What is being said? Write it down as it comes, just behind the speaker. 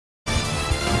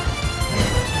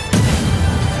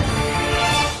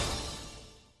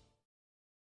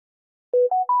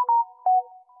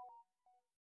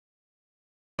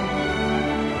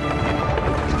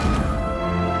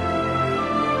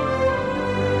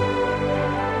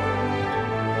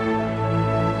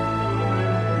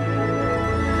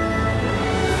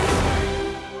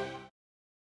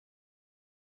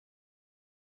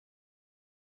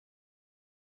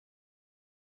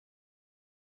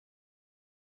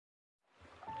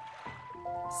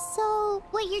So,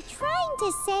 what you're trying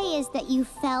to say is that you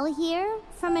fell here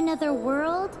from another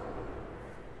world?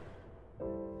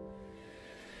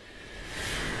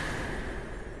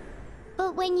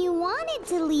 But when you wanted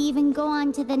to leave and go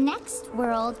on to the next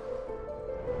world,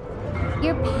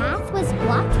 your path was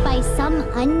blocked by some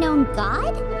unknown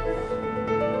god?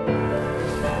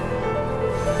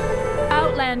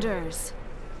 Outlanders,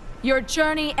 your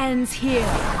journey ends here.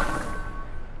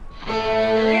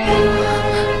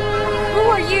 Who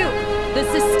are you? The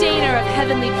sustainer of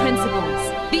heavenly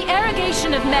principles. The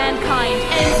arrogation of mankind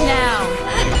ends now.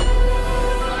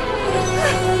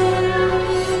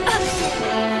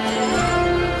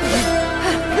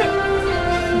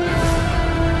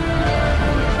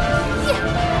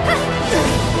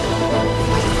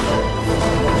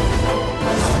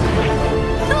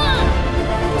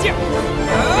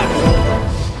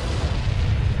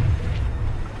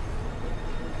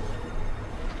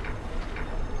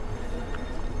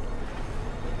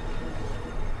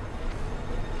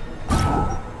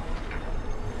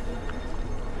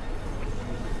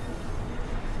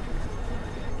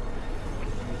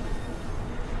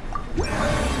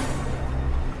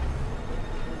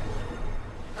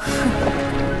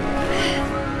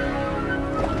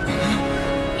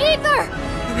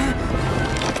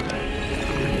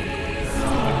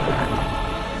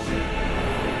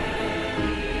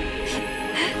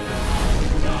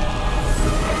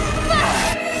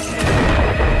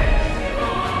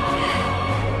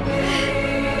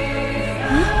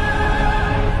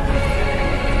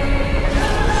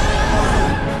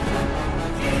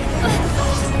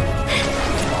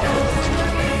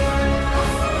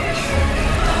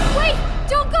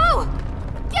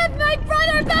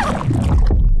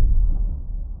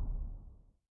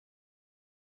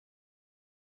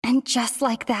 Just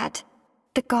like that,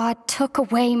 the god took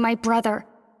away my brother.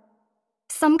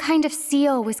 Some kind of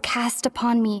seal was cast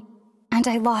upon me, and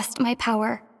I lost my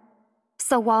power.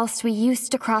 So whilst we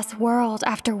used to cross world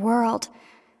after world,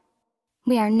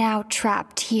 we are now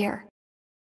trapped here.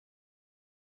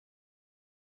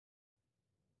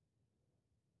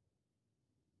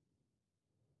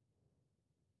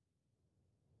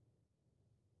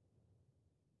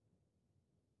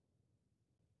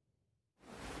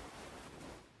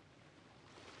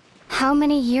 How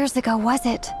many years ago was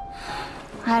it?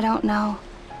 I don't know.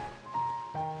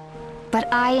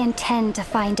 But I intend to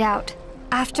find out.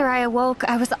 After I awoke,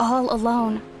 I was all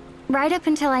alone. Right up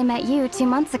until I met you 2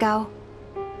 months ago.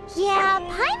 Yeah,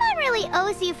 Paimon really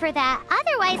owes you for that.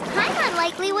 Otherwise, Paimon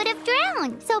likely would have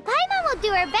drowned. So Paimon will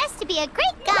do her best to be a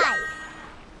great guide.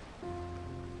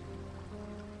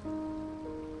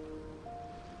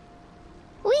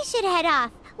 We should head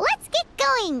off. Let's get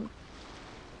going.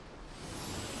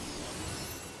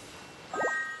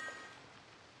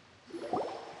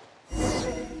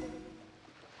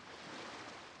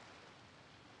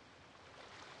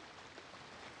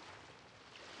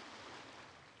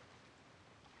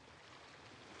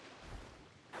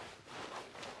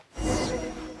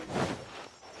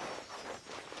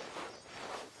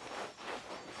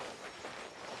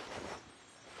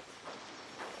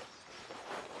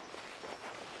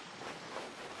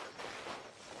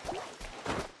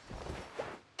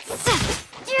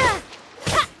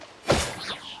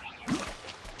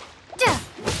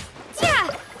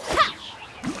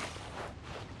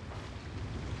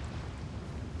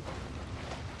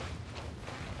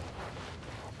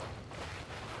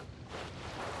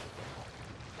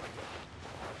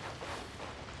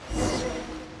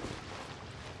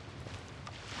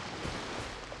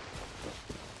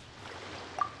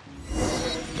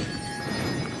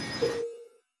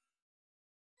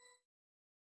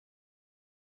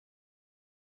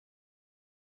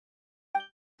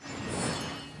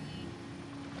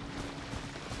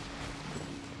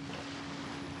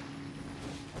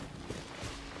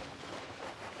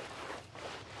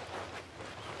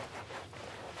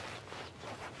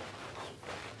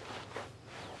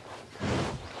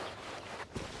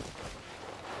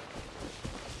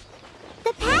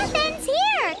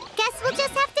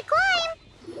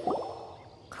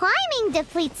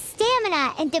 Depletes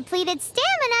stamina, and depleted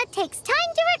stamina takes time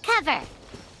to recover.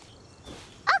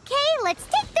 Okay, let's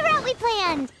take the route we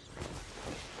planned.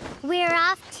 We're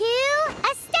off to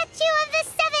a statue of the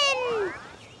 7.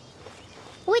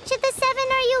 Which of the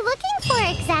 7 are you looking for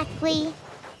exactly?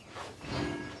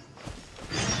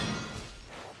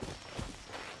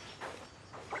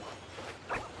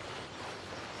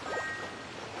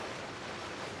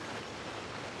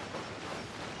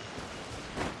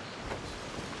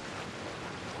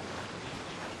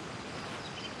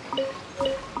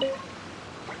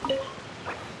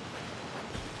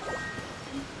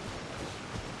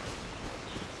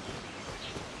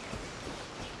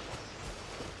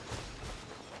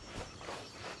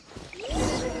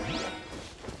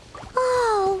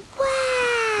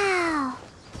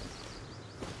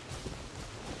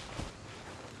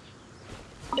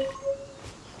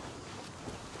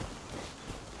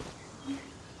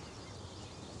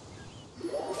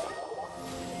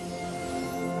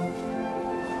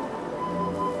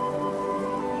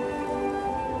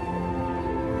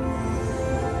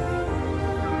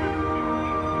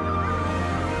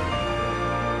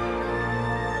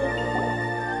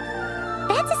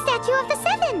 That's a statue of the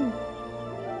Seven!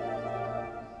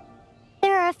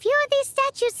 There are a few of these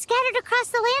statues scattered across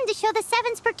the land to show the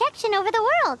Seven's protection over the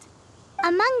world.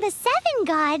 Among the 7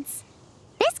 gods,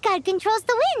 this god controls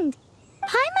the wind.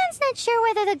 Paimon's not sure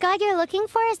whether the god you're looking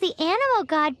for is the animal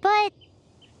god, but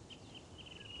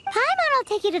Paimon will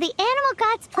take you to the animal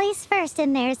god's place first,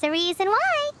 and there's the reason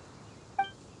why.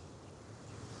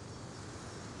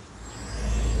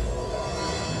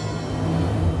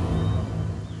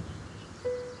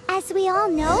 As we all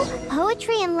know,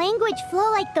 poetry and language flow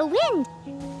like the wind.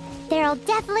 There'll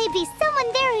definitely be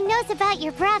someone there who knows about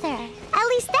your brother. At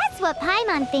least that's what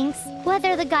Paimon thinks.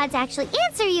 Whether the gods actually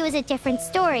answer you is a different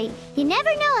story. You never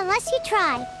know unless you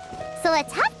try. So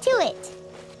let's hop to it.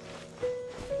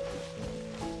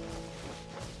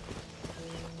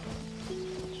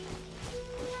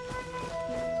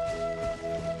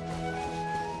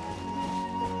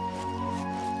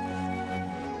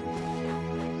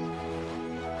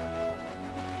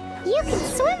 You can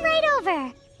swim right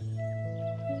over.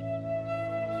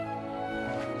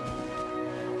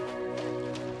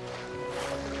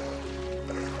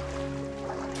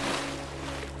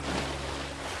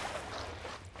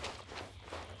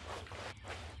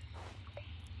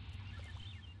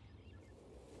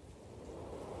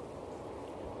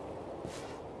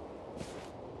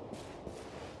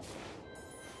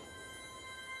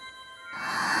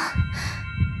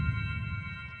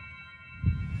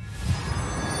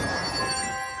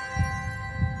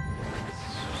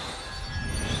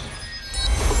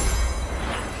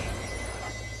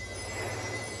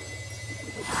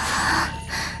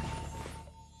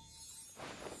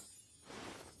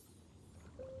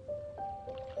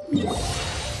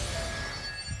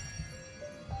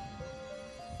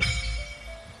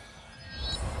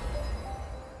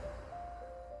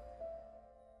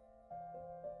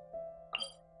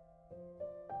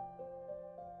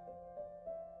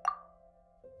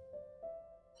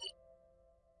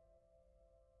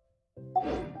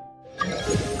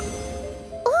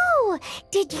 Ooh,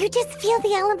 did you just feel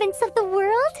the elements of the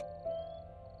world?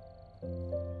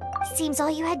 Seems all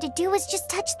you had to do was just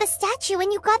touch the statue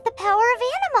and you got the power of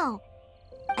Animo.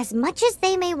 As much as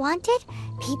they may want it,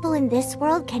 people in this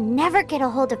world can never get a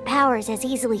hold of powers as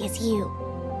easily as you.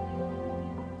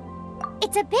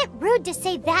 It's a bit rude to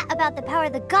say that about the power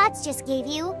the gods just gave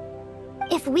you.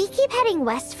 If we keep heading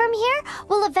west from here,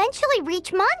 we'll eventually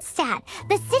reach Mondstadt,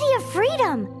 the city of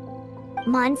freedom.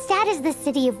 Mondstadt is the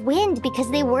city of wind because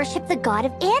they worship the god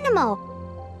of Animo.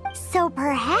 So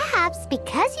perhaps,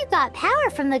 because you got power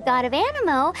from the god of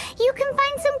Animo, you can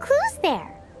find some clues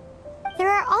there. There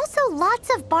are also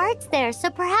lots of bards there, so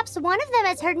perhaps one of them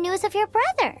has heard news of your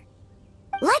brother.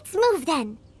 Let's move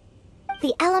then.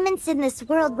 The elements in this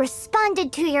world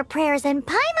responded to your prayers, and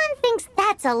Paimon thinks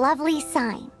that's a lovely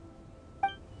sign.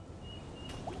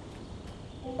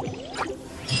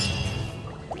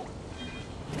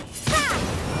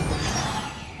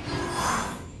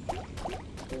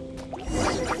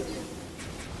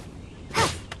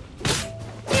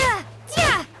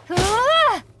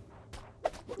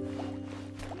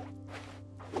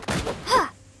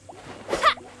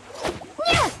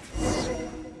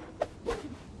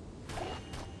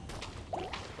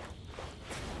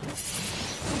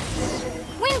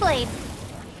 Windblade!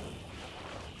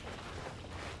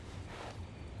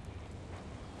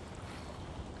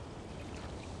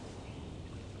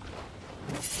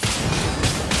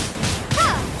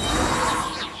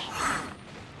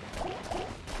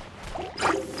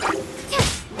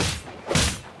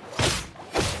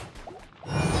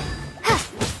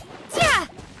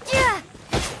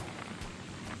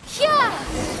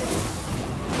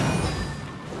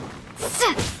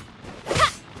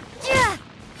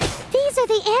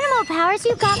 Powers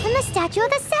you got from the Statue of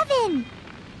the Seven!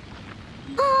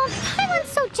 Oh,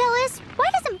 Paimon's so jealous. Why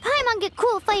doesn't Paimon get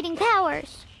cool fighting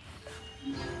powers?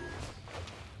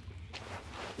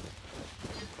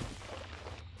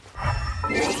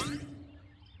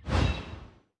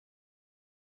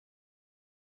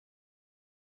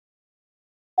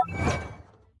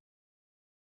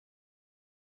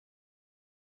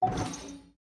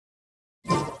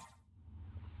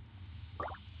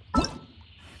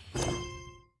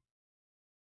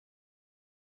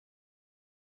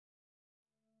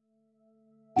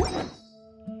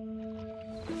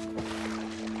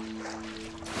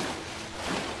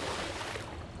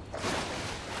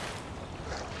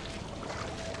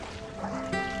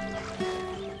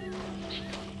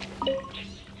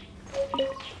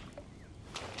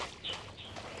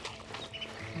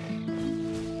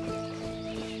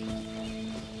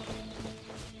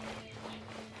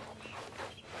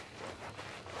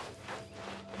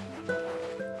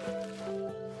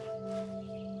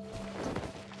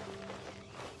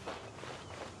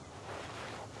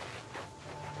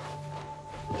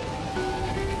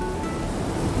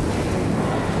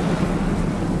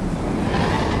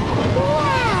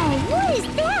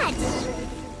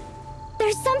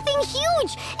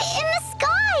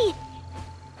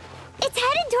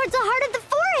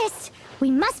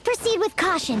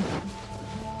 Genshin.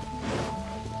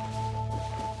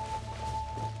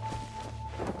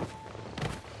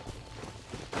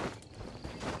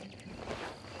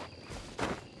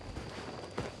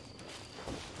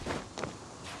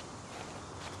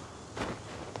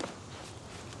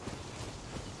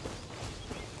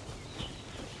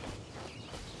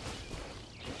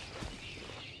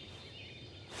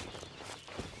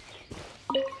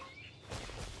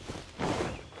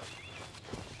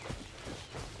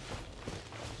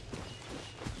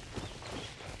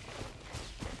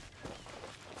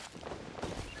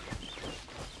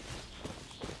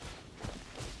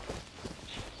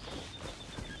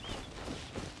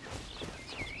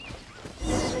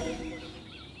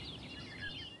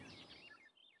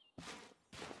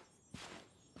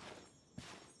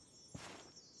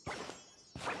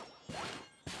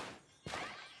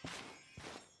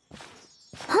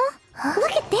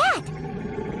 Look at that!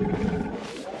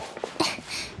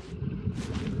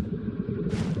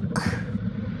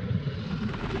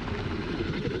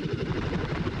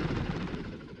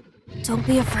 Don't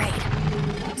be afraid.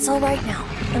 It's all right now.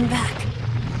 I'm back.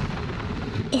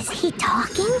 Is he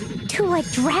talking to a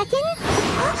dragon?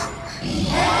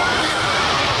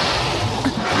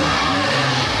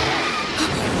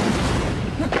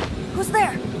 Who's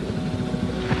there?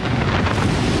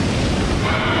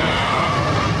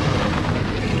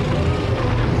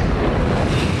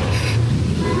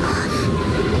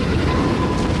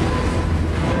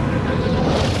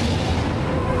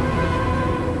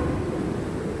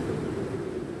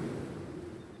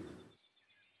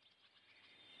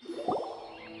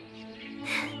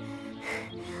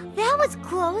 That was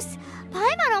close.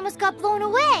 Paimon almost got blown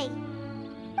away.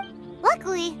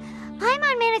 Luckily,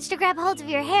 Paimon managed to grab hold of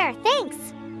your hair.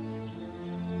 Thanks.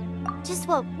 Just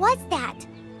what was that?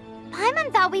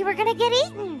 Paimon thought we were gonna get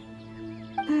eaten.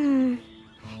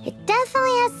 It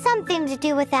definitely has something to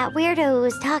do with that weirdo who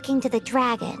was talking to the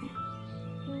dragon.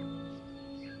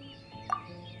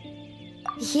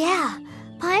 Yeah,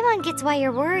 Paimon gets why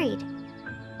you're worried.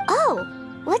 Oh,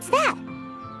 what's that?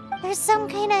 There's some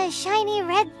kind of shiny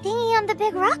red thingy on the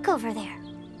big rock over there.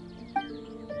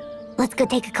 Let's go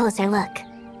take a closer look.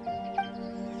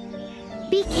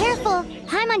 Be careful!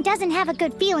 Paimon doesn't have a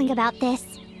good feeling about this.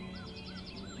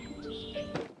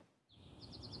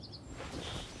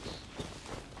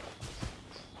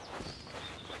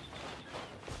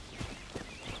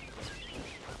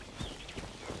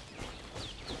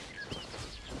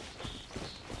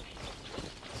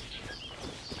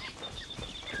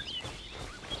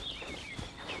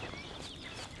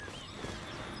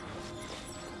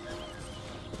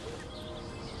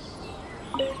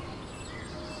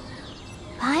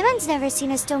 Paimon's never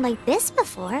seen a stone like this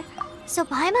before, so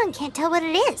Paimon can't tell what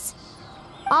it is.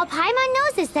 All Paimon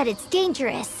knows is that it's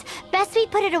dangerous. Best we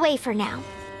put it away for now.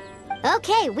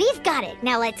 Okay, we've got it.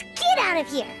 Now let's get out of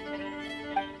here.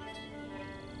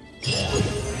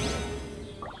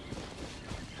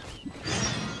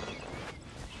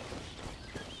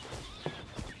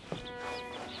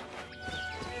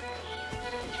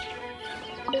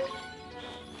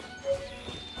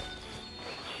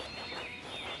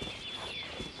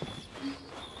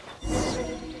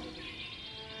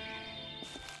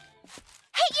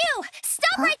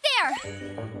 Right there!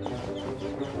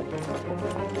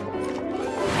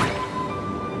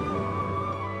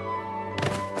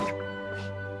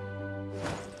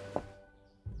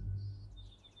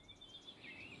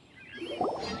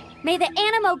 May the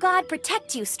Animo God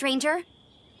protect you, stranger.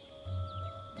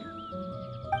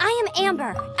 I am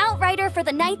Amber, outrider for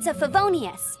the Knights of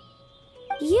Favonius.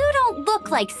 You don't look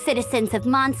like citizens of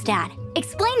Mondstadt.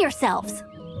 Explain yourselves.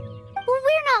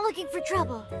 We're not looking for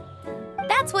trouble.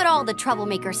 That's what all the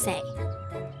troublemakers say.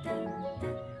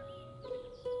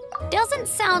 Doesn't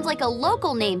sound like a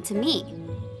local name to me.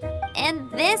 And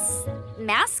this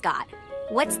mascot,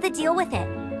 what's the deal with it?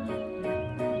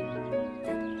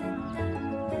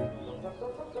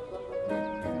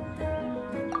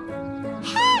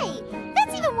 Hey!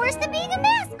 That's even worse than being a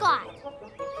mascot!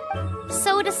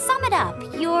 So to sum it up,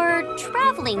 you're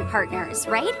traveling partners,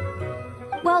 right?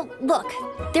 Well, look,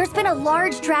 there's been a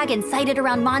large dragon sighted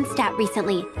around Mondstadt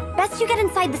recently. Best you get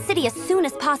inside the city as soon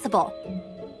as possible.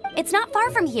 It's not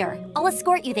far from here. I'll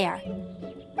escort you there.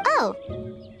 Oh,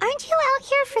 aren't you out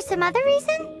here for some other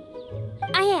reason?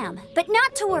 I am, but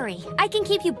not to worry. I can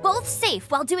keep you both safe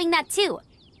while doing that too.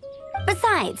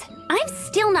 Besides, I'm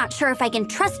still not sure if I can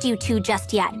trust you two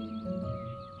just yet.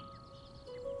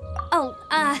 Oh,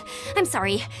 I'm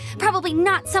sorry. Probably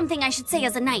not something I should say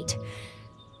as a knight.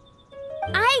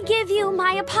 I give you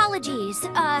my apologies,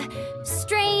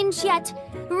 strange yet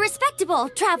respectable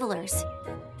travelers.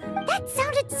 That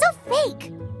sounded so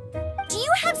fake. Do you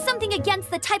you have something against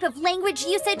the type of language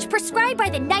usage prescribed by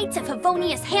the Knights of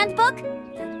Favonius Handbook?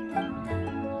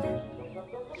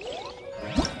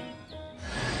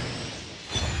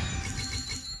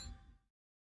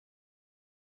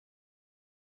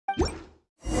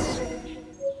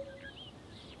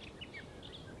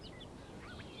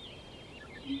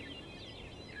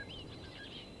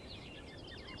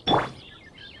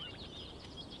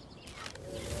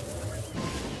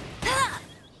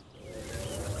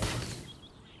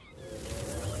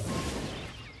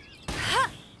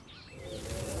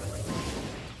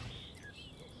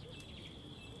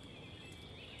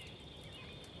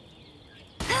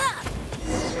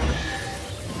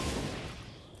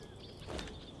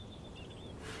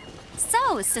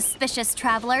 So, suspicious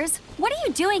travelers, what are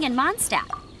you doing in Mondstadt?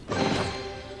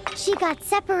 She got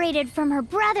separated from her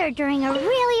brother during a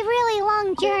really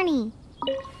long journey.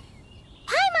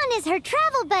 Paimon is her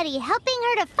travel buddy, helping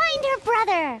her to find her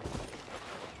brother.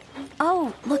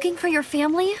 Oh, looking for your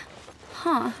family?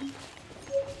 Huh.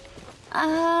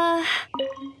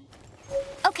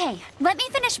 Okay, let me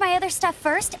finish my other stuff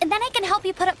first, and then I can help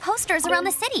you put up posters around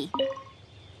the city.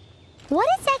 What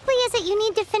exactly is it you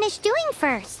need to finish doing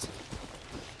first?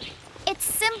 It's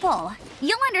simple.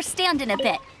 You'll understand in a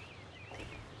bit.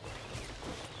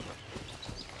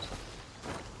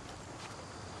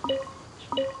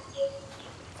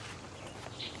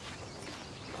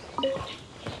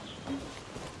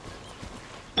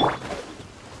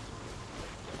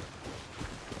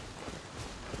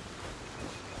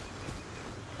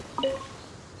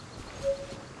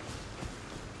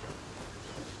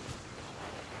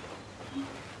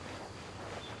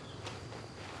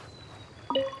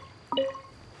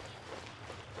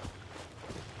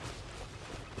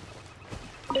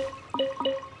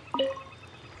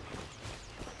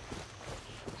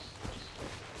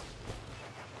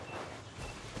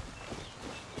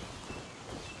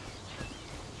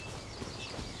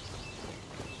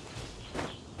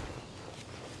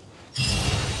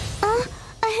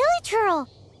 Churl.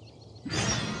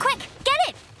 Quick, get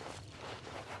it!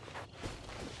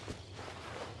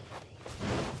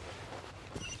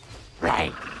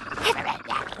 Right.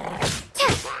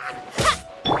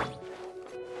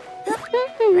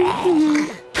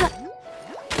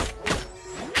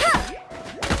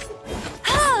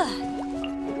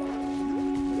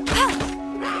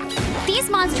 These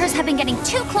monsters have been getting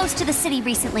too close to the city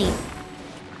recently.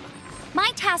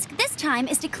 My task this time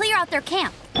is to clear out their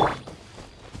camp.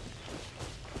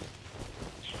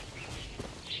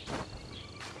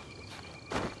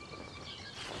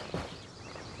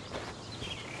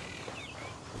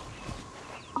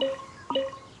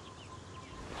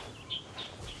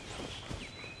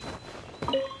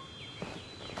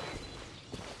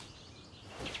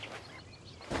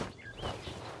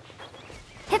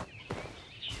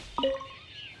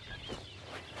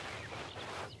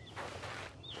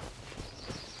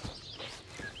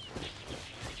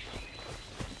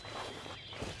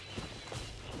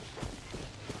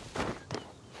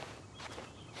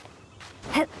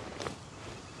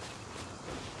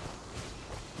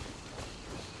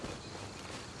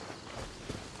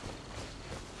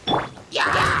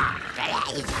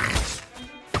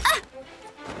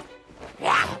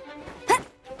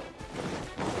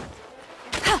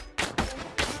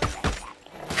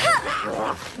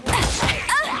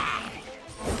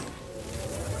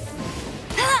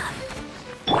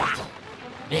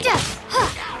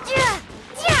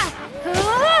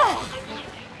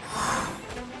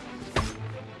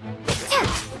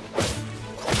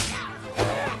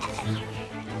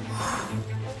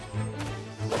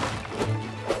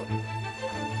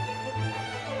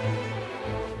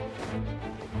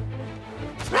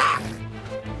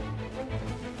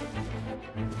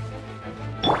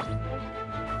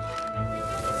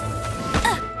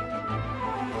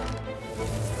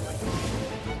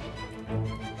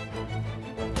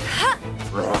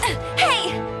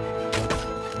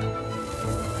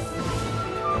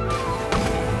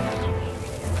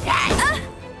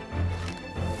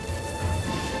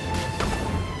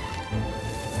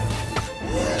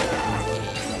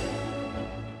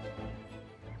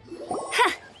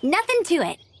 Nothing to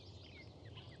it.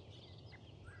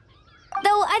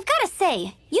 Though I've got to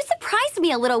say, you surprised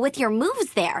me a little with your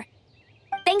moves there.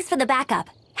 Thanks for the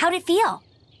backup. How'd it feel?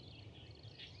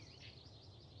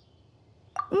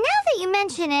 Now that you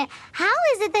mention it, how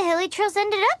is it the Hilichurls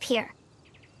ended up here?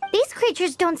 These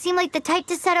creatures don't seem like the type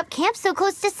to set up camp so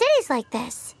close to cities like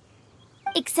this.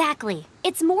 Exactly.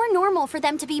 It's more normal for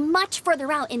them to be much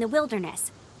further out in the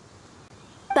wilderness.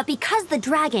 But because the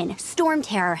dragon, Storm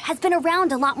Terror, has been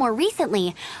around a lot more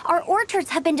recently, our orchards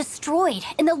have been destroyed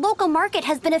and the local market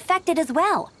has been affected as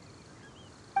well.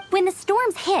 When the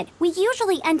storms hit, we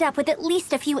usually end up with at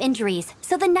least a few injuries,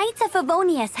 so the Knights of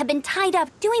Favonius have been tied up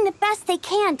doing the best they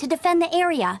can to defend the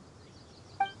area.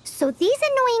 So these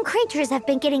annoying creatures have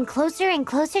been getting closer and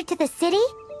closer to the city?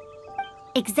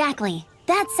 Exactly.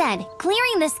 That said,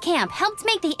 clearing this camp helped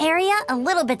make the area a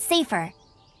little bit safer.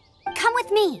 Come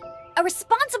with me. A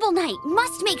responsible knight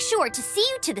must make sure to see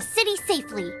you to the city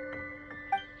safely.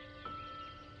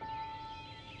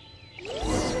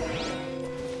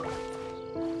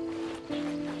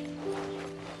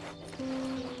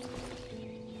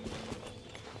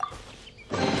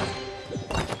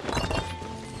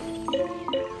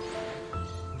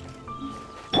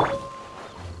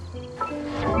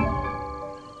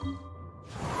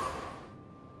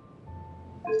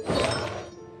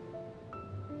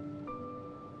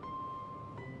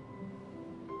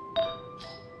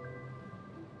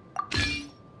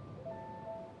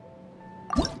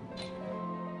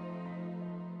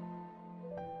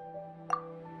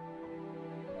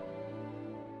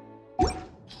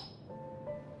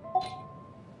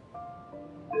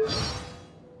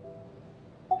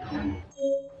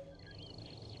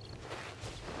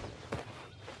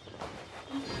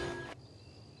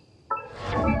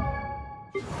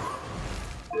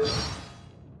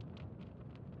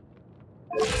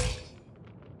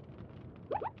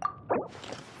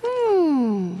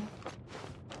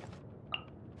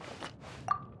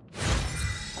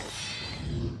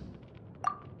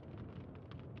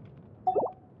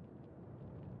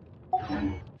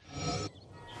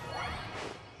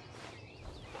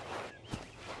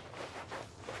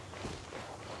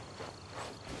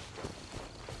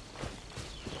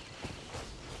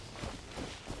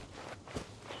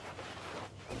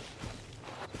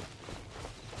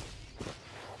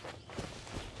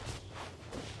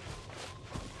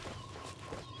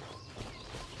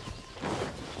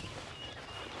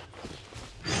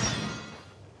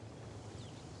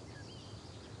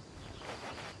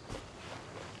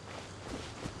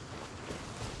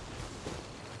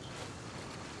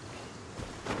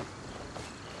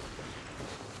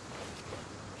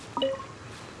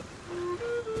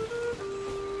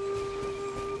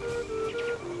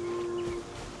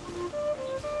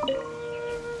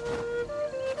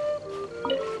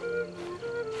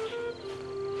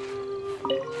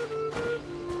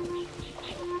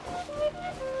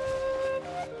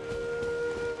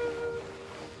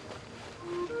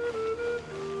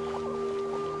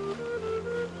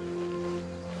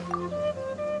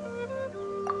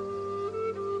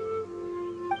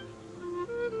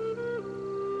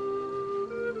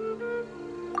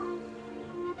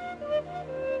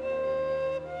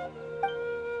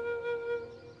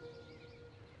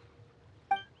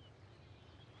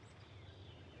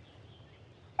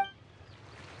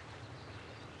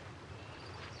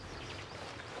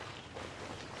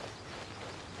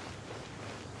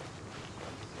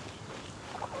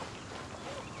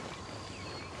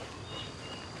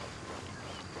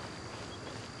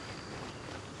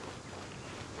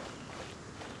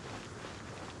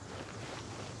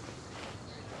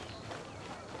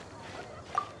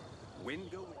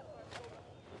 Window.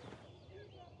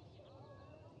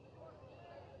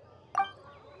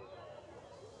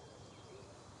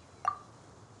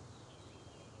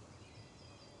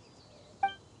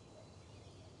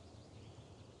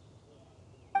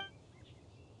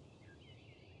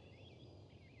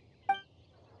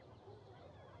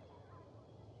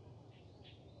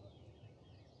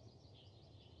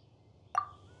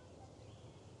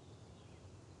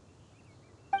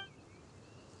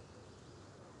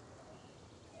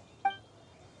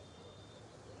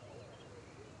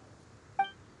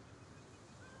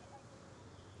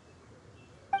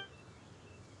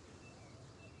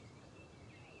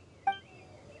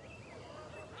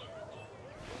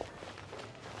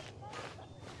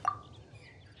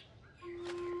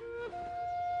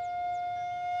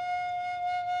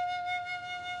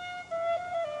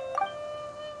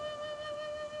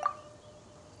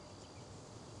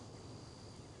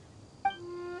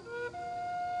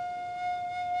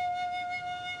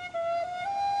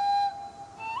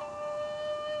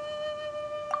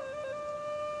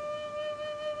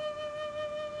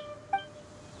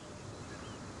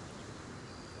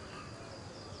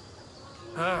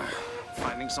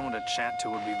 Finding someone to chat to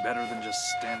would be better than just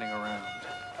standing around.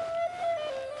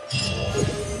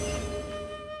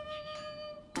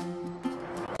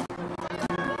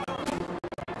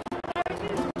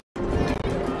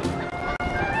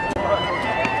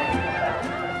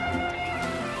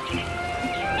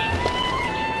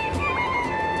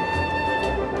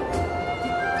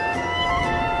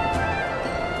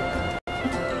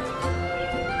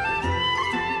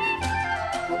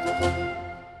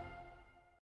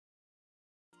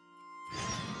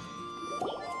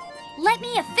 let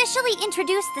me officially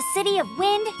introduce the city of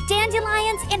wind,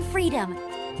 dandelions, and freedom.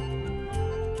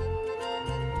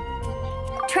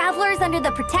 Travelers under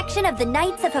the protection of the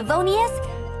Knights of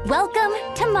Favonius, welcome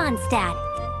to Mondstadt.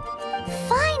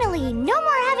 Finally, no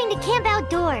more having to camp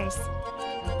outdoors.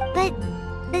 But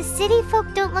the city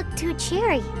folk don't look too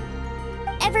cheery.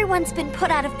 Everyone's been put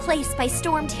out of place by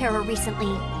storm terror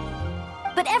recently.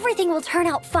 But everything will turn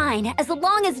out fine as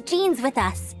long as Jean's with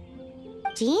us.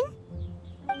 Jean?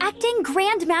 Acting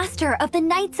Grand Master of the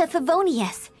Knights of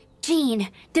Favonius, Jean,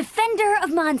 Defender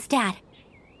of Mondstadt.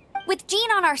 With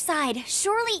Jean on our side,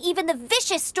 surely even the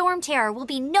vicious storm terror will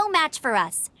be no match for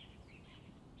us.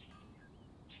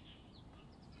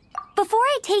 Before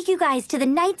I take you guys to the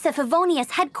Knights of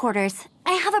Favonius headquarters,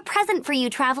 I have a present for you,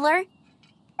 Traveler.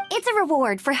 It's a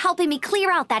reward for helping me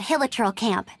clear out that Hilichurl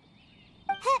camp.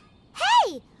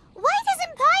 Hey! Why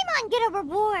doesn't Paimon get a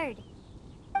reward?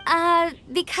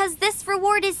 Because this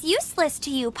reward is useless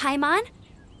to you, Paimon.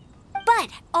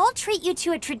 But I'll treat you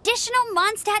to a traditional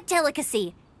Mondstadt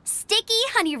delicacy, sticky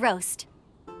honey roast.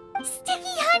 Sticky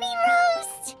honey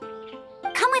roast!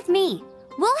 Come with me.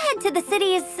 We'll head to the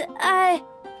city's,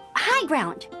 high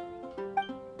ground.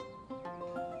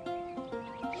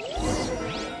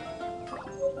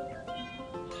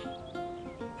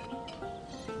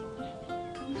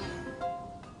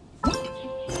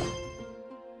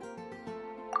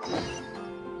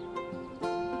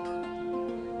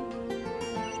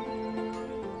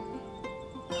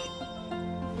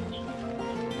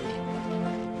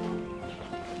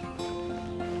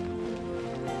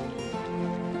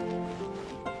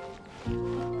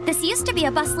 This used to be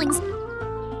a bustling...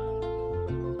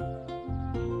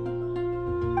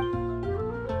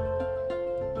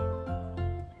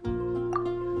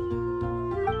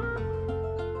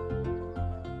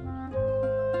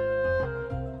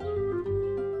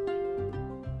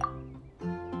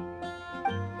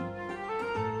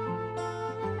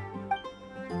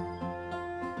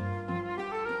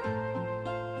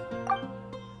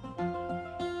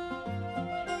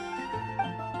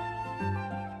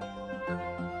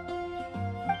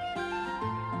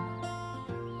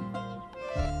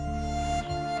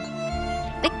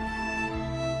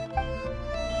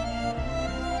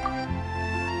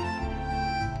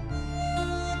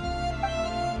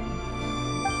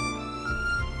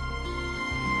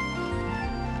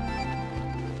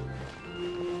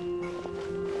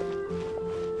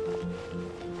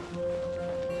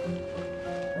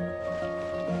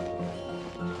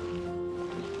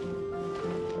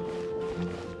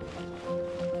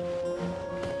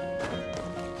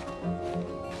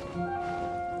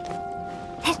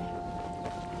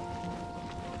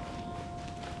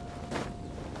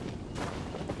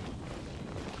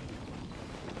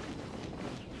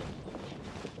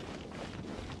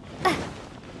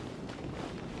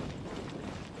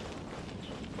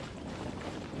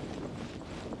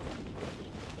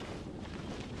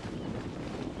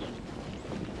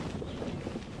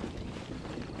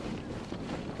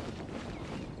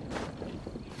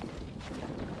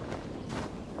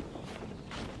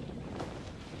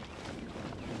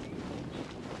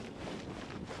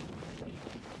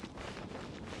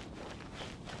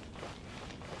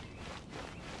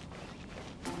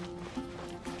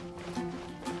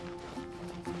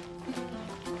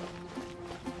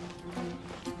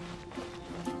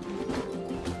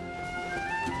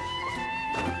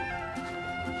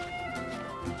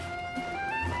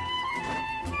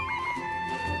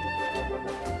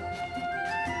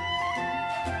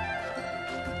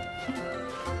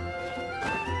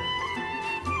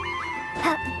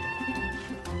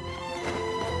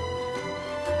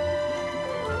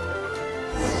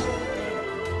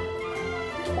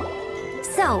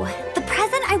 So, the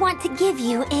present I want to give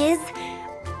you is...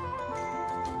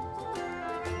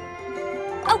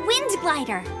 a wind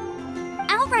glider.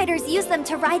 Outriders use them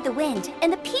to ride the wind,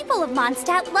 and the people of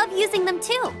Mondstadt love using them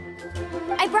too.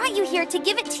 I brought you here to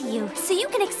give it to you, so you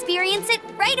can experience it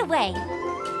right away.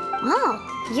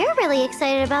 Oh, you're really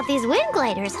excited about these wind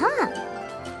gliders, huh?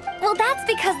 Well, that's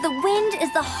because the wind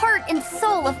is the heart and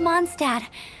soul of Mondstadt.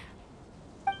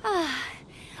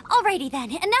 Alrighty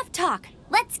then, enough talk.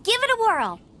 Let's give it a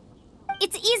whirl.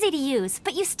 It's easy to use,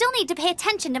 but you still need to pay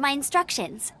attention to my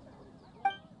instructions.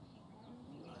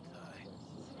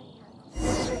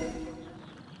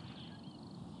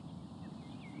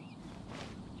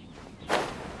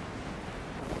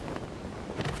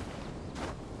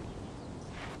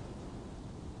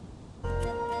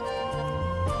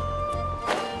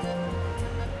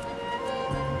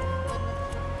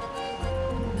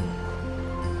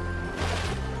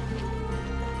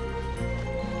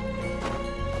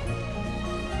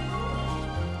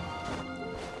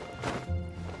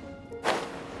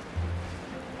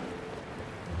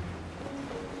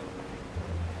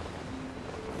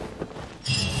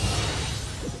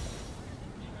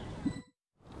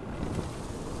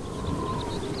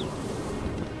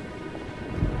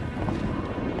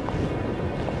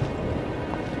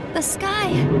 a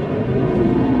sky.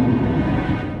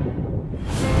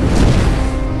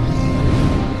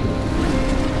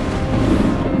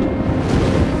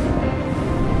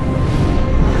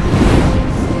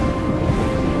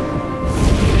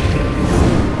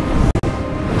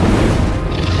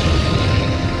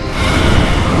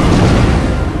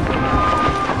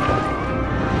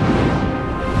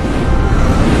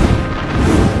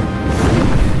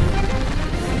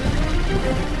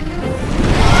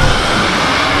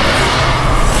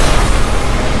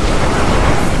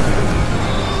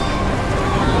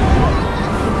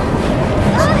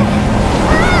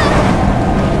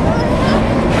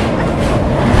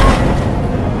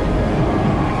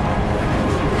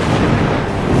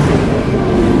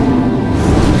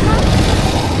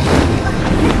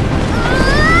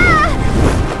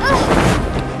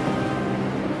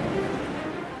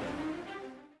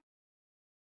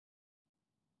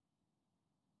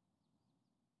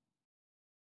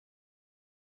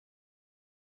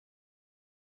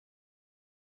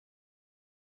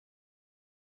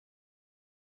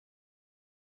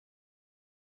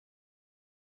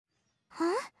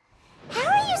 Huh? How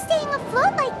are you staying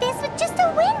afloat like this with just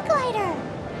a wind glider?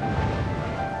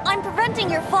 I'm preventing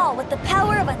your fall with the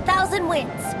power of 1,000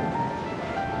 winds.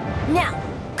 Now,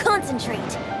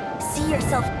 concentrate. See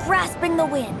yourself grasping the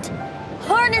wind.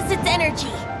 Harness its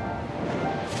energy.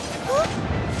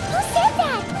 Who said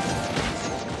that?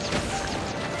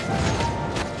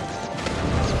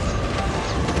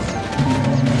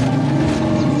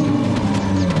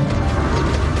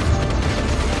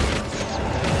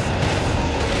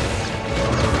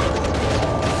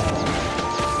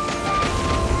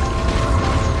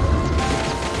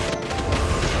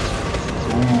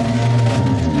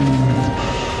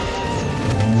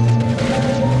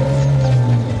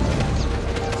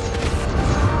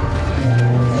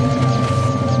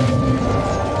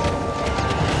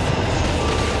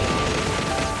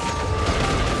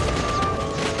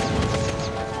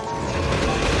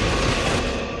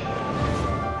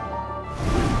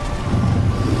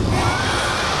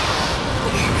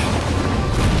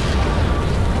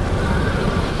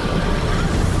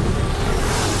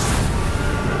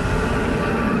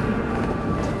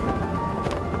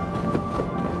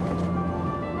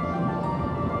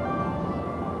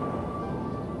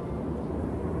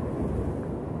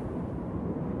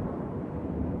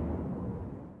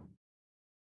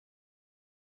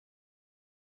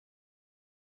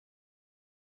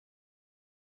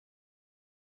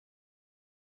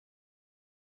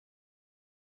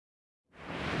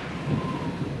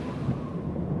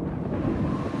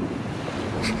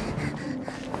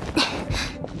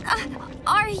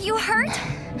 Are you hurt?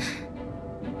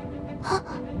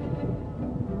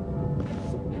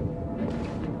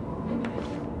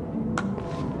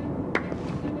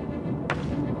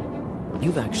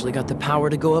 You've actually got the power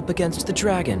to go up against the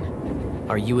dragon.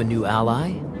 Are you a new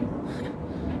ally?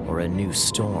 Or a new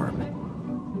storm?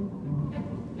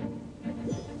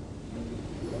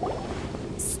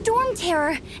 Storm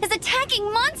Terror is attacking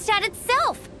Mondstadt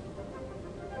itself!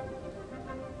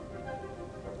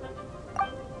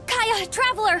 Kaya,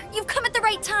 Traveler, you've come at the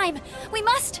right time. We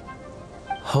must...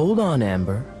 Hold on,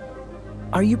 Amber.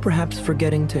 Are you perhaps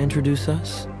forgetting to introduce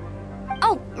us?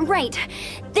 Oh, right.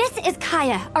 This is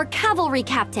Kaya, our cavalry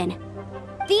captain.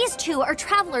 These two are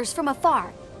travelers from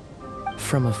afar.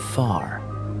 From afar?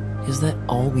 Is that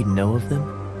all we know of them?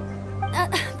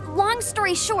 Long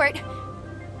story short...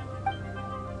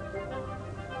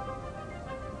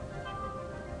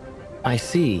 I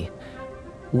see.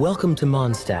 Welcome to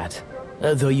Mondstadt.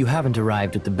 Though you haven't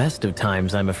arrived at the best of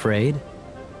times, I'm afraid.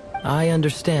 I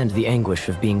understand the anguish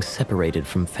of being separated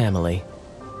from family.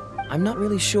 I'm not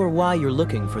really sure why you're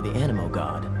looking for the Animo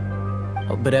God.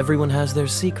 Oh, but everyone has their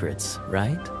secrets,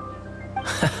 right?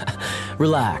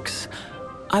 Relax.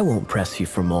 I won't press you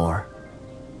for more.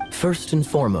 First and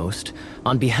foremost,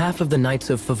 on behalf of the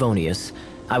Knights of Favonius,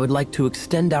 I would like to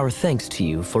extend our thanks to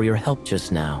you for your help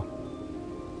just now.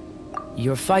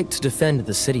 Your fight to defend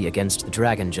the city against the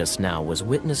dragon just now was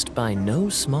witnessed by no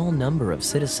small number of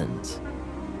citizens.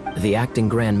 The acting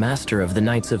Grand Master of the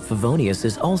Knights of Favonius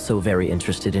is also very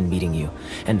interested in meeting you,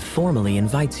 and formally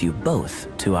invites you both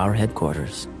to our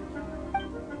headquarters.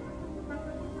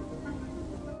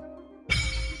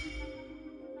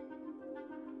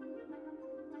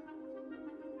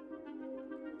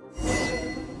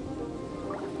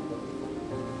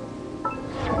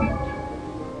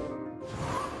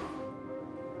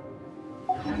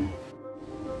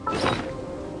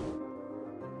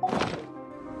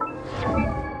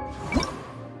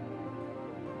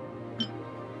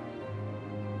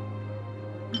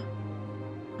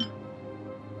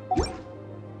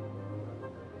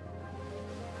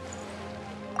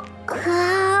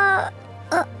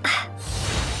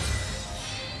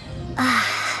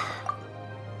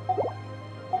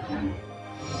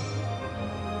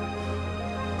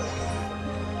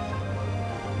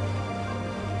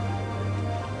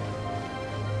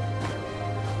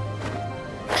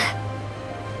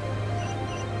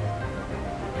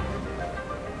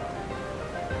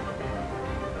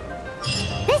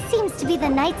 seems to be the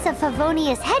Knights of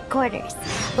Favonius headquarters.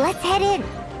 Let's head in.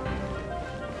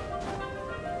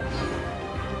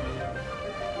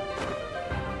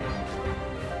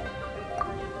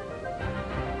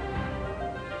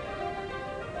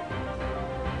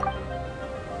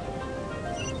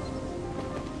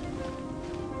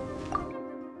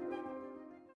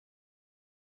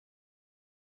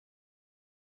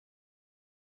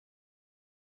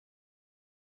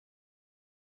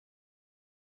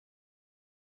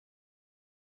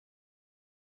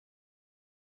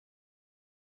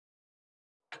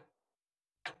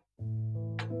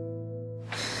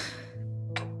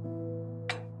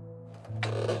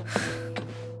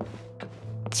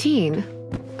 Jean,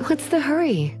 what's the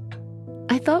hurry?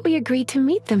 I thought we agreed to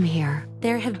meet them here.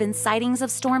 There have been sightings of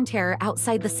storm terror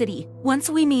outside the city. Once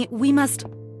we meet, we must...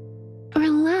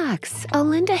 Relax. I'll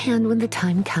lend a hand when the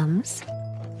time comes.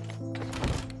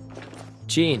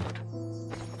 Jean,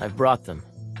 I've brought them.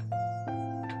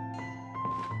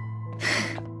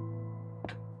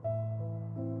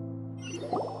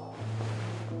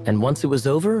 And once it was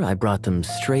over, I brought them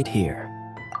straight here.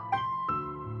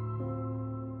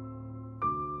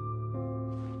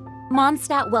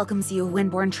 Mondstadt welcomes you,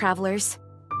 Windborn travelers.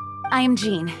 I am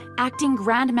Jean, acting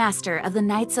Grand Master of the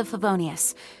Knights of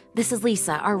Favonius. This is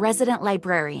Lisa, our resident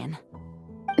librarian.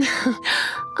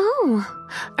 Oh,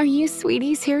 are you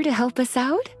sweeties here to help us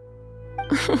out?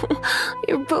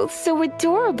 You're both so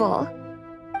adorable.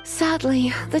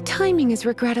 Sadly, the timing is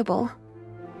regrettable.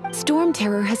 Storm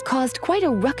terror has caused quite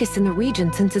a ruckus in the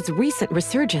region since its recent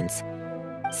resurgence.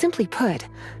 Simply put,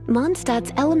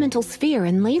 Mondstadt's elemental sphere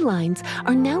and ley lines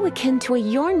are now akin to a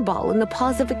yarn ball in the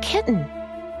paws of a kitten.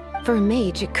 For a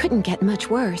mage, it couldn't get much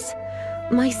worse.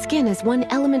 My skin is one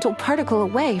elemental particle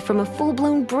away from a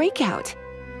full-blown breakout.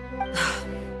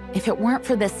 If it weren't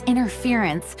for this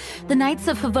interference, the Knights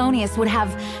of Favonius would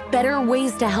have better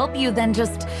ways to help you than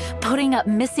just putting up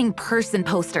missing person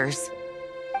posters.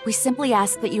 We simply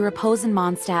ask that you repose in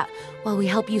Mondstadt while we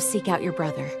help you seek out your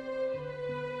brother.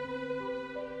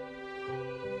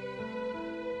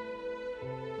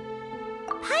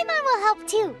 Paimon will help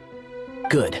too.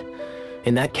 Good.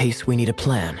 In that case, we need a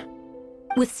plan.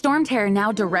 With Storm Terror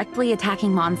now directly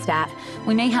attacking Mondstadt,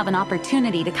 we may have an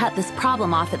opportunity to cut this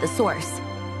problem off at the source.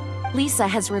 Lisa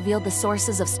has revealed the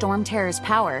sources of Storm Terror's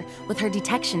power with her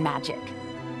detection magic.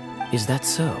 Is that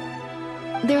so?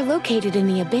 They're located in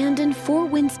the abandoned Four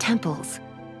Winds temples.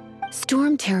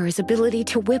 Storm Terror's ability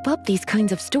to whip up these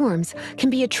kinds of storms can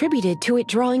be attributed to it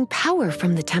drawing power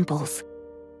from the temples.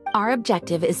 Our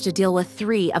objective is to deal with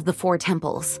 3 of the 4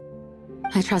 temples.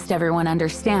 I trust everyone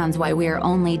understands why we are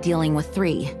only dealing with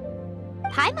 3.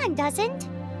 Paimon doesn't.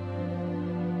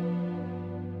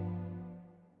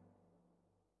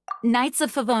 Knights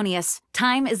of Favonius,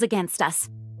 time is against us.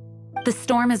 The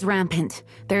storm is rampant.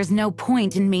 There's no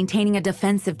point in maintaining a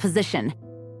defensive position.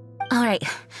 All right,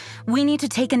 we need to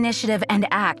take initiative and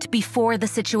act before the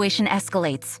situation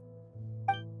escalates.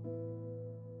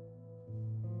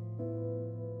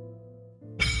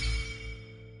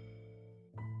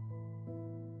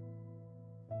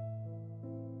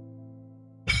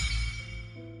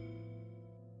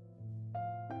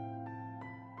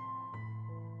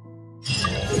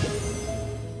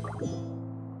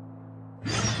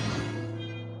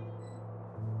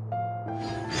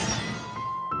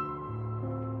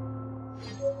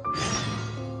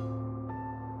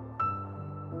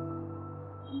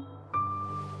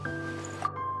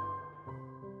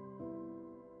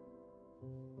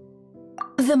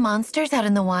 The monsters out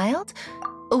in the wild?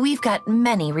 We've got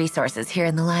many resources here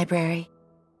in the library.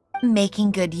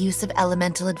 Making good use of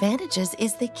elemental advantages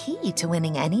is the key to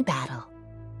winning any battle.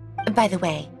 By the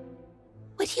way,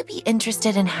 would you be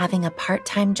interested in having a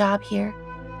part-time job here?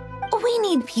 We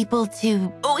need people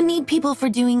for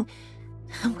doing...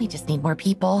 We just need more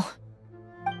people.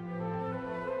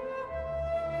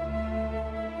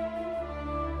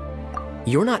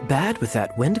 You're not bad with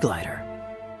that wind glider.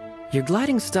 Your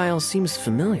gliding style seems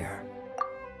familiar.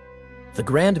 The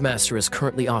Grand Master is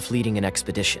currently off leading an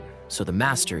expedition, so the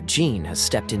Master, Jean, has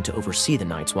stepped in to oversee the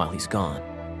Knights while he's gone.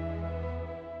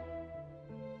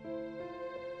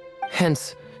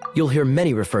 Hence, you'll hear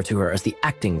many refer to her as the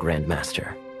acting Grand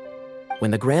Master.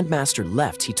 When the Grand Master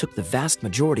left, he took the vast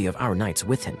majority of our Knights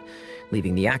with him,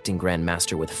 leaving the acting Grand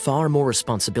Master with far more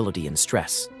responsibility and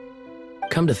stress.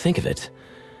 Come to think of it,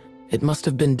 it must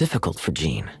have been difficult for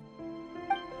Jean.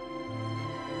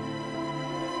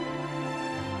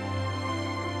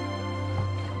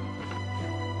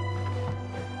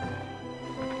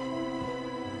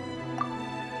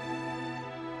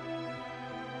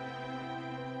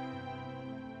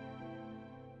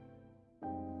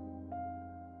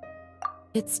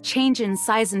 Its change in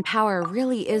size and power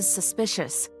really is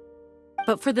suspicious.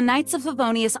 But for the Knights of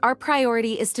Favonius, our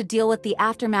priority is to deal with the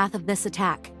aftermath of this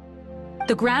attack.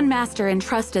 The Grand Master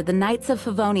entrusted the Knights of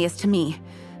Favonius to me.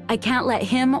 I can't let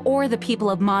him or the people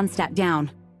of Mondstadt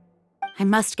down. I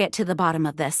must get to the bottom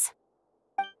of this.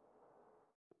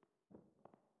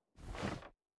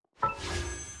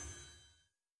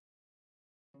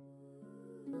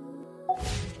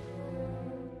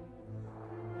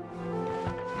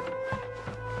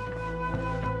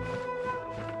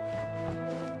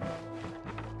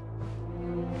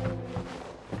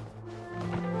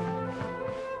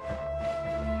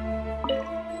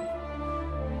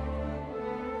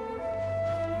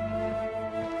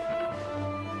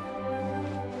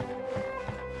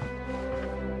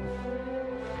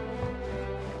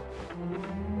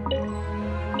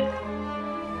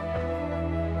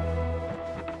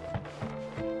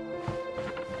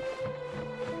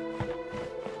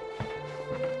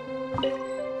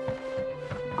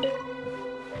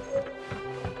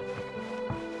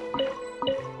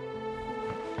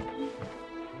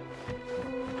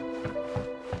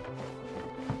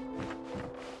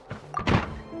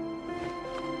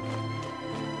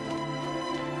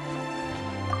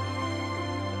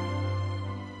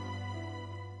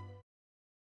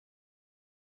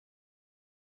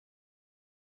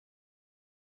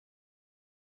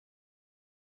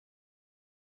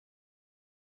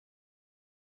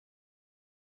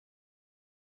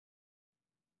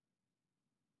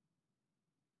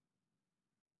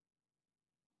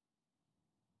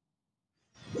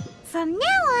 From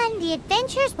now on, the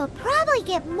adventures will probably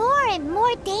get more and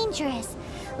more dangerous.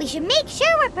 We should make sure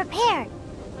we're prepared.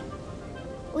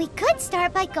 We could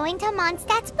start by going to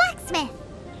Mondstadt's blacksmith.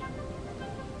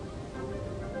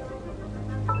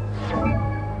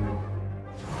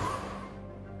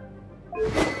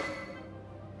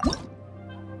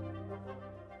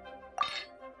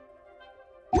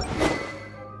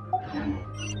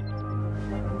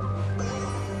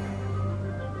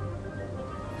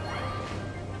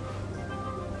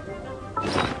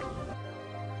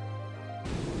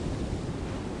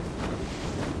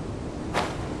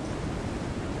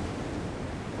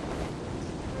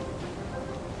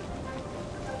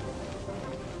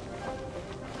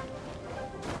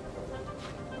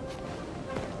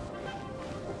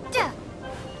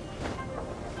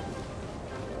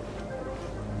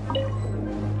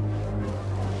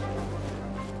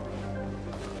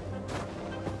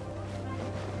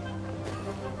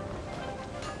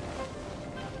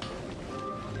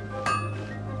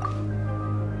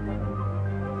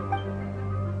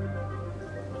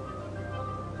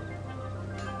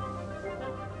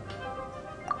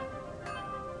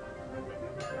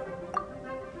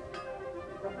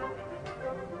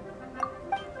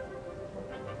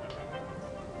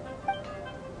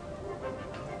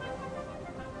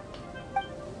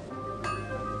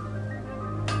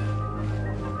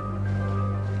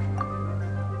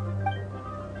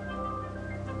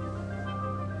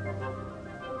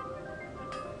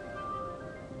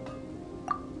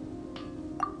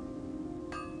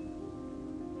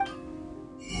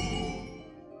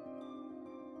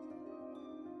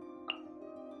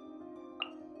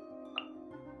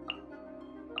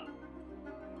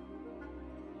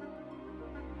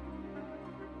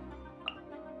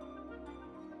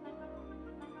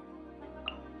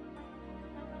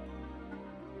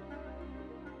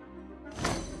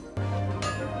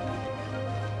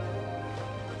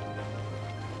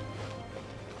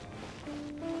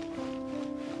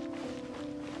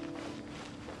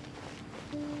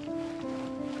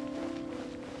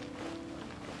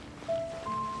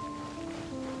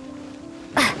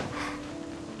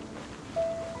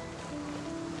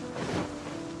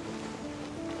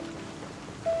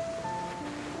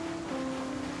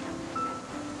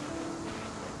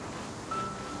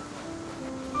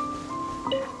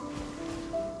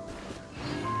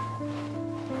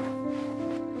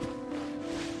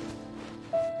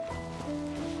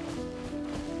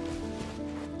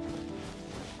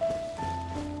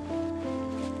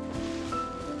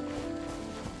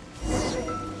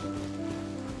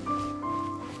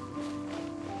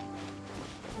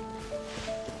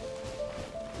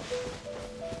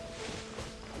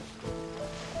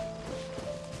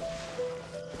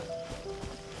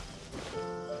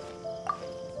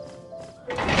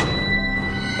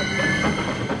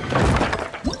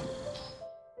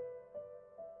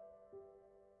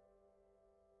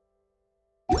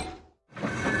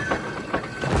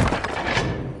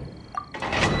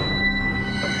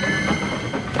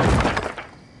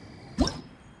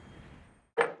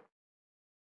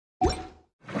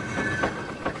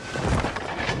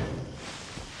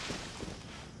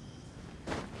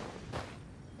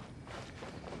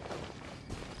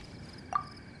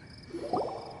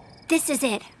 This is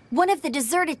it. One of the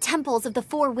deserted temples of the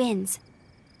Four Winds.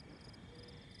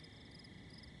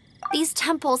 These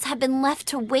temples have been left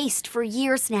to waste for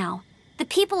years now. The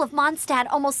people of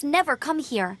Mondstadt almost never come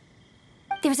here.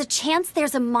 There's a chance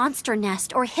there's a monster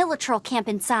nest or hilitrol camp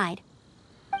inside.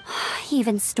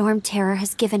 Even Storm Terror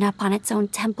has given up on its own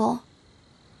temple.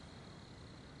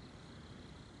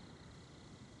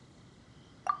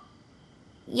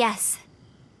 Yes.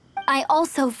 I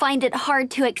also find it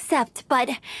hard to accept,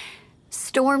 but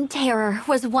Storm Terror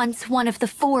was once one of the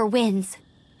Four Winds.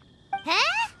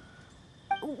 Huh?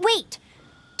 Wait!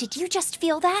 Did you just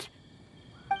feel that?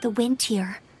 The wind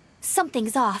here.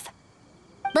 Something's off.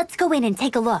 Let's go in and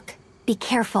take a look. Be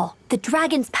careful. The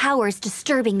dragon's power is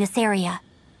disturbing this area.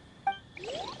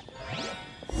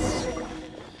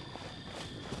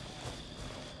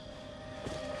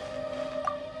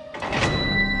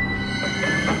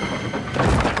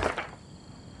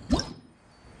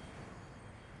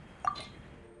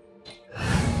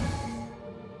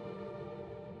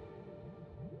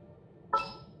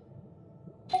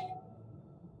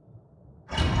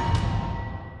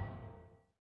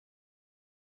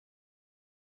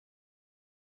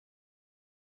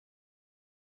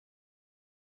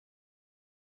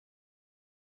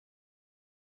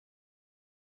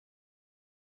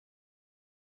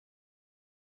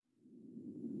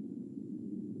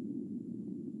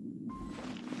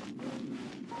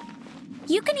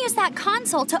 You can use that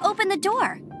console to open the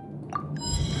door.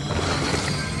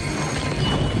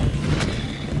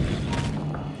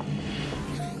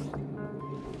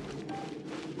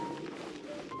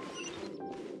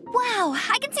 Wow,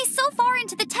 I can see so far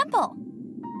into the temple.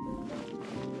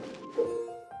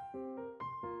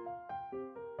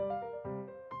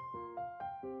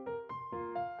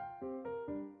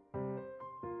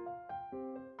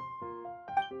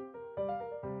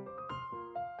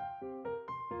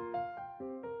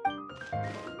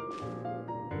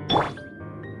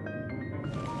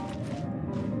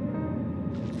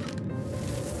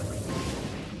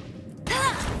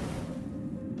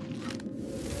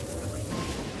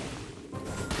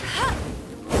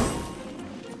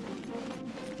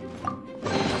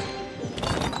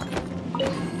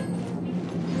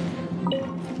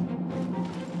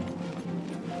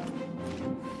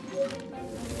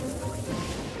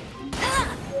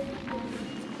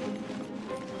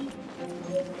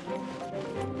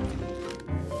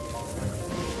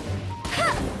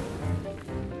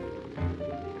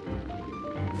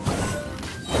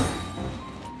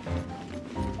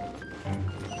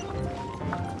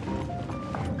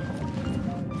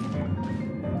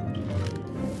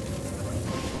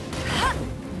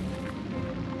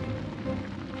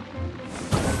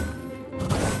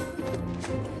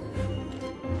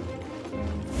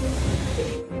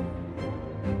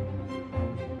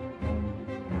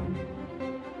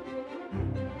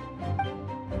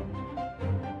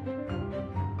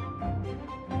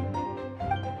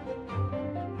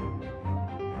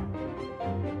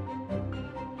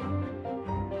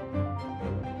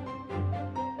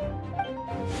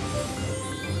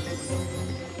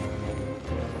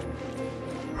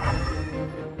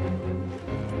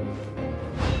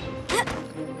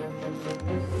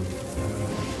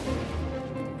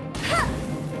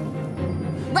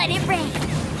 Let it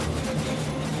rain!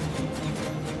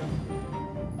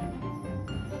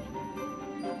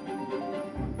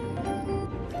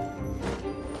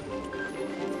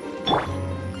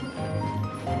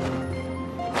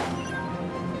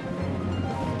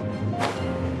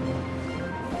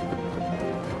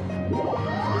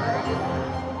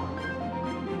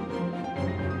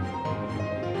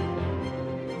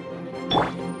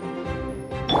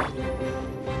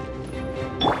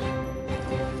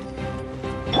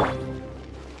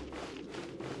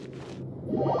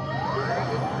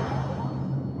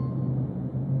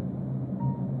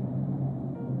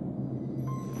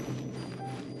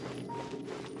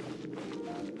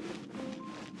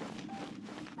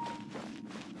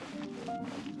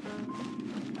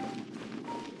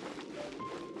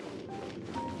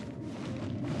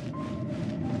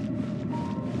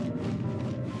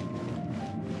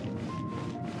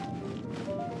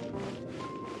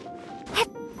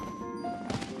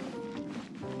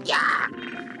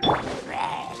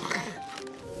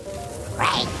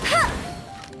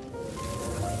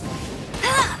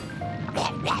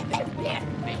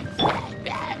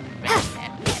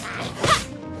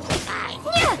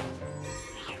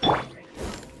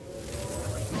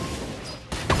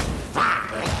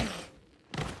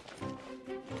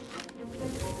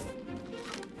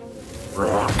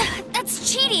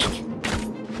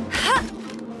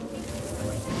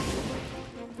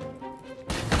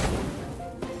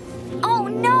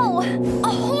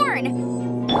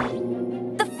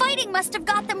 must have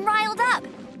got them riled up.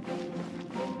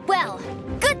 Well,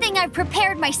 good thing I've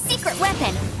prepared my secret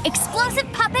weapon, Explosive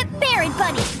Puppet Berry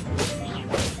Bunny.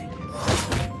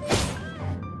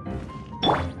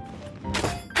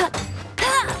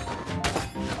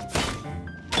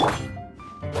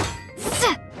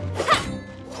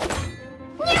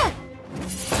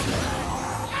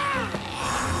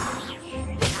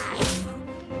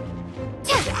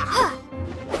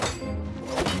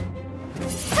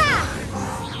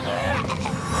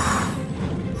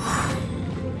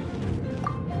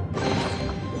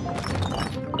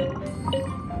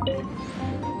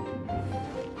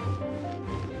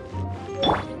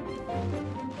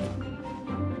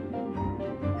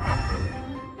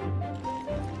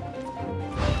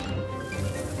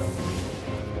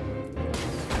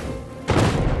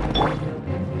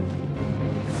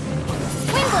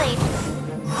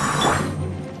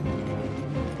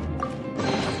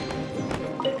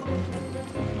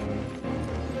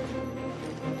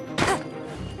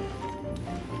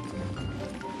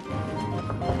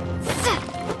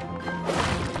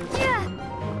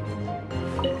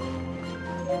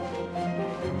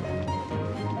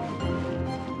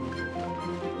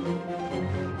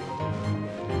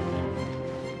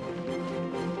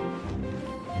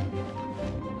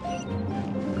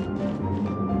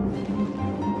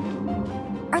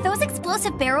 Are those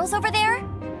explosive barrels over there?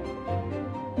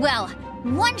 Well,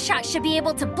 one shot should be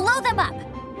able to blow them up.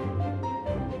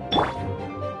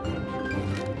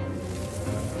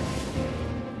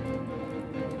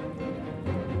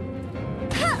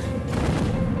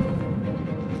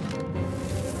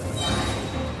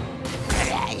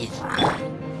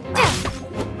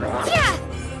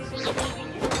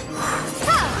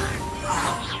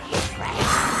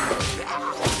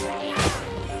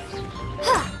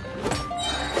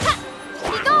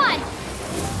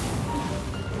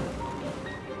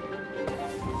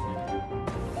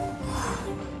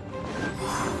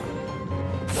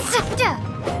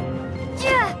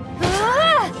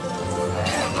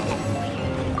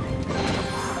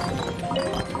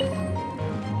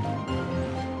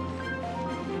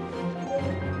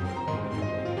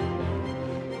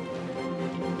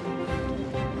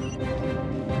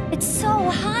 It's so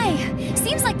high.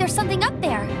 Seems like there's something up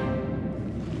there.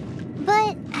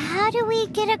 But how do we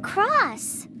get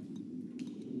across?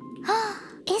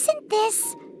 Isn't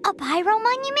this a pyro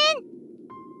monument?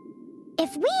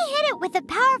 If we hit it with a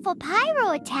powerful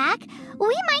pyro attack,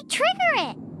 we might trigger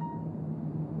it.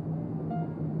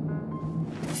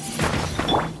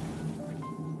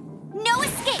 No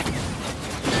escape!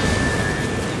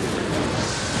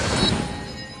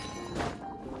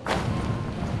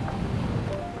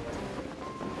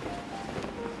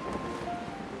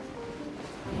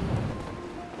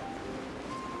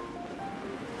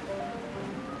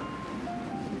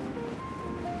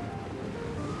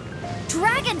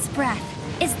 Dragon's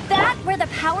breath! Is that where the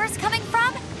power's coming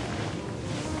from?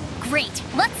 Great,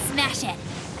 let's smash it!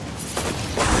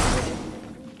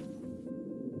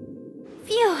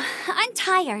 Phew, I'm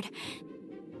tired.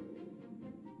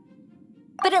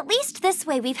 But at least this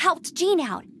way we've helped Jean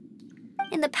out.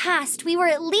 In the past, we were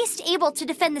at least able to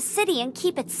defend the city and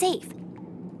keep it safe.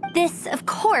 This, of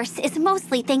course, is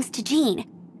mostly thanks to Jean.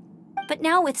 But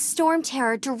now with Storm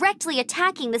Terror directly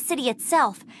attacking the city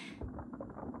itself,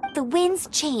 the winds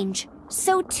change,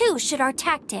 so too should our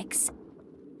tactics.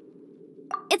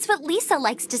 It's what Lisa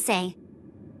likes to say.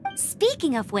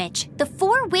 Speaking of which, the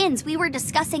 4 winds we were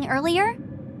discussing earlier,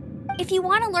 if you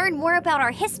want to learn more about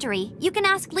our history, you can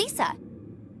ask Lisa.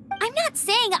 I'm not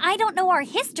saying I don't know our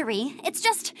history, it's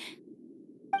just...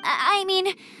 I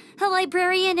mean, a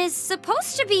librarian is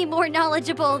supposed to be more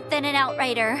knowledgeable than an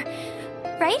outrider,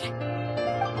 right?